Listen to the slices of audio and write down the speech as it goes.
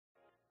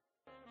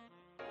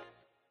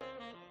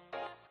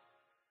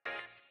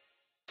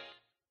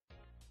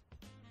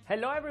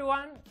Hello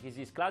everyone, this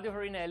is Claudio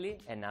Perinelli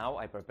and now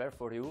I prepare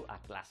for you a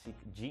classic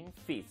gin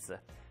fizz.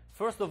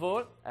 First of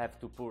all, I have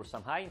to pour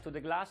some ice into the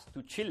glass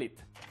to chill it.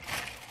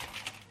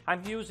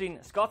 I'm using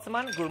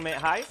Scotsman Gourmet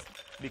Ice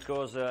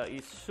because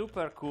it's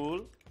super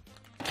cool,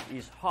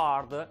 it's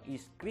hard,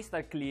 it's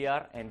crystal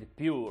clear and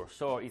pure,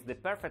 so it's the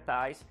perfect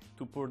ice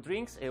to pour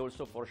drinks and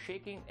also for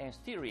shaking and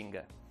stirring.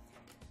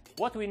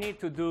 What we need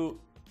to do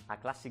a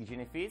classic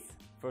gin fizz,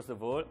 first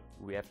of all,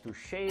 we have to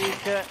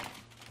shake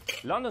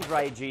London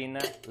dry gin,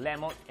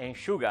 lemon and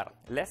sugar.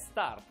 Let's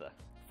start.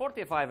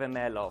 45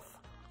 ml of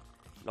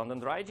London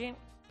dry gin.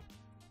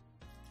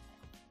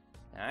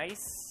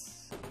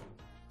 Nice.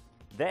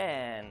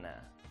 Then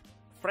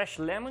fresh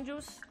lemon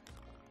juice,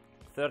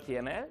 30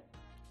 ml.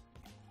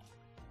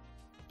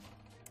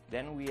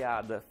 Then we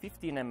add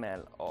 15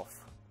 ml of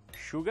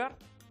sugar.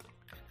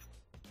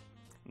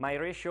 My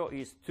ratio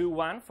is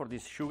 2:1 for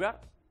this sugar,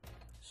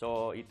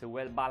 so it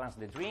will balance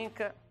the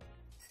drink.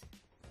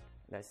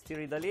 Let's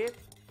stir it a little.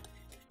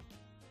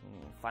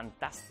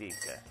 Fantastic.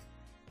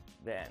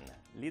 Then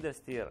little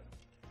stir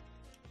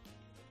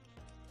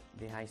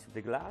the ice to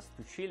the glass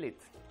to chill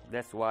it.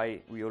 That's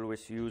why we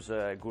always use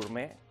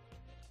gourmet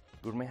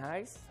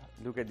ice.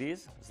 Look at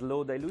this,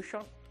 slow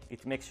dilution.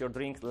 It makes your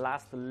drink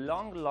last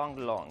long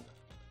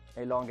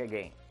and long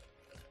again.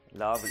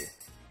 Lovely.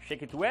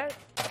 Shake it well.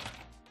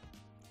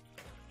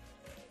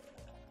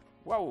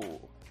 Wow.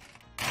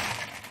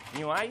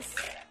 New ice.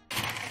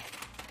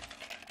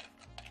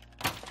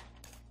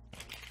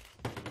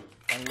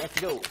 And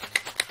let's go.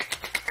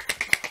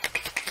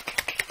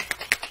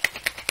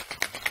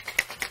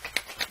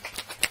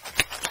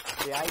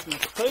 The ice is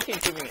talking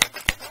to me.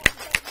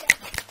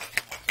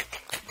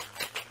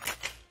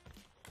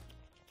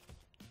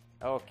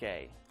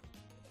 Okay,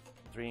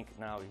 drink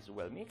now is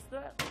well mixed,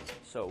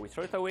 so we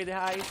throw it away the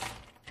ice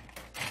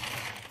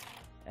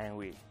and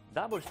we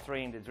double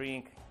strain the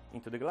drink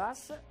into the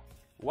glass.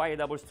 Why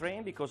double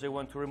strain? Because I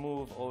want to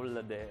remove all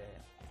the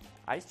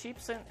ice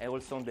chips and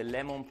also the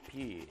lemon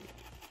peel.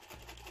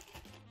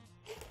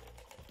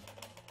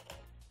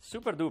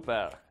 Super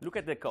duper, look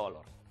at the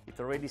color. It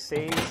already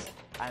says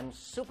I'm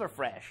super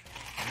fresh.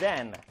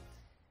 Then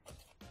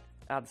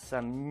add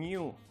some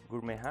new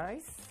gourmet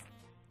ice.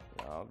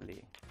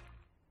 Lovely.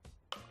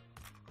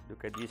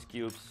 Look at these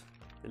cubes,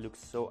 they look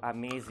so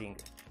amazing.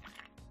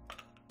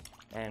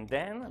 And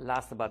then,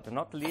 last but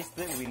not least,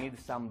 we need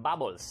some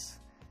bubbles.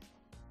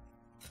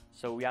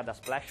 So we add a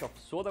splash of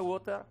soda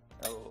water.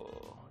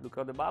 Oh, look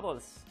at the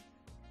bubbles.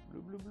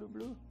 Blue, blue, blue,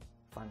 blue.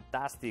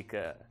 Fantastic.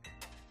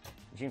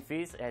 Gin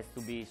fizz has to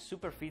be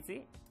super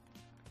fizzy.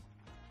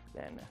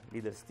 Then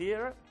little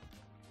stir.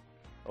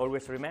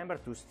 Always remember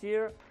to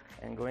stir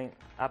and going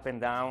up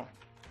and down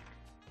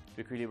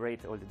to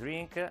equilibrate all the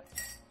drink.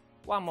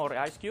 One more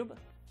ice cube,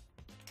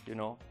 you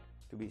know,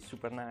 to be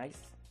super nice.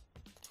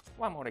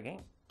 One more again.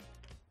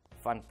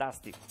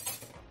 Fantastic.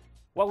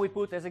 What we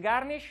put as a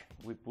garnish?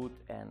 We put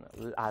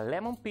a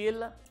lemon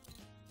peel.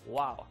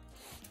 Wow,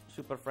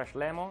 super fresh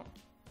lemon.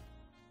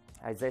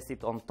 I zest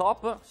it on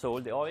top, so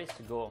all the oils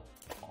go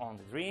on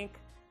the drink.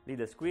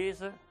 Little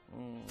squeeze,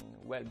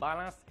 well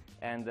balanced.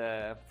 And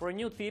for a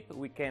new tip,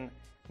 we can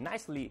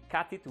nicely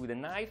cut it with a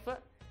knife.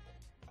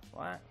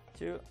 1,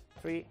 2,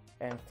 3,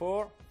 and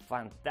 4.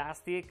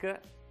 Fantastic.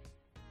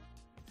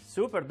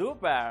 Super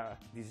duper.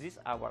 This is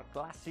our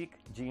classic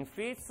gin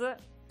fizz.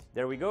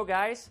 There we go,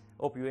 guys.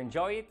 Hope you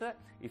enjoy it.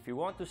 If you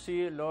want to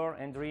see, learn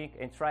and drink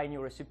and try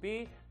new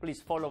recipe,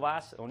 please follow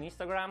us on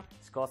Instagram,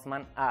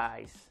 Scotsman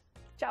Ice.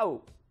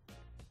 Ciao!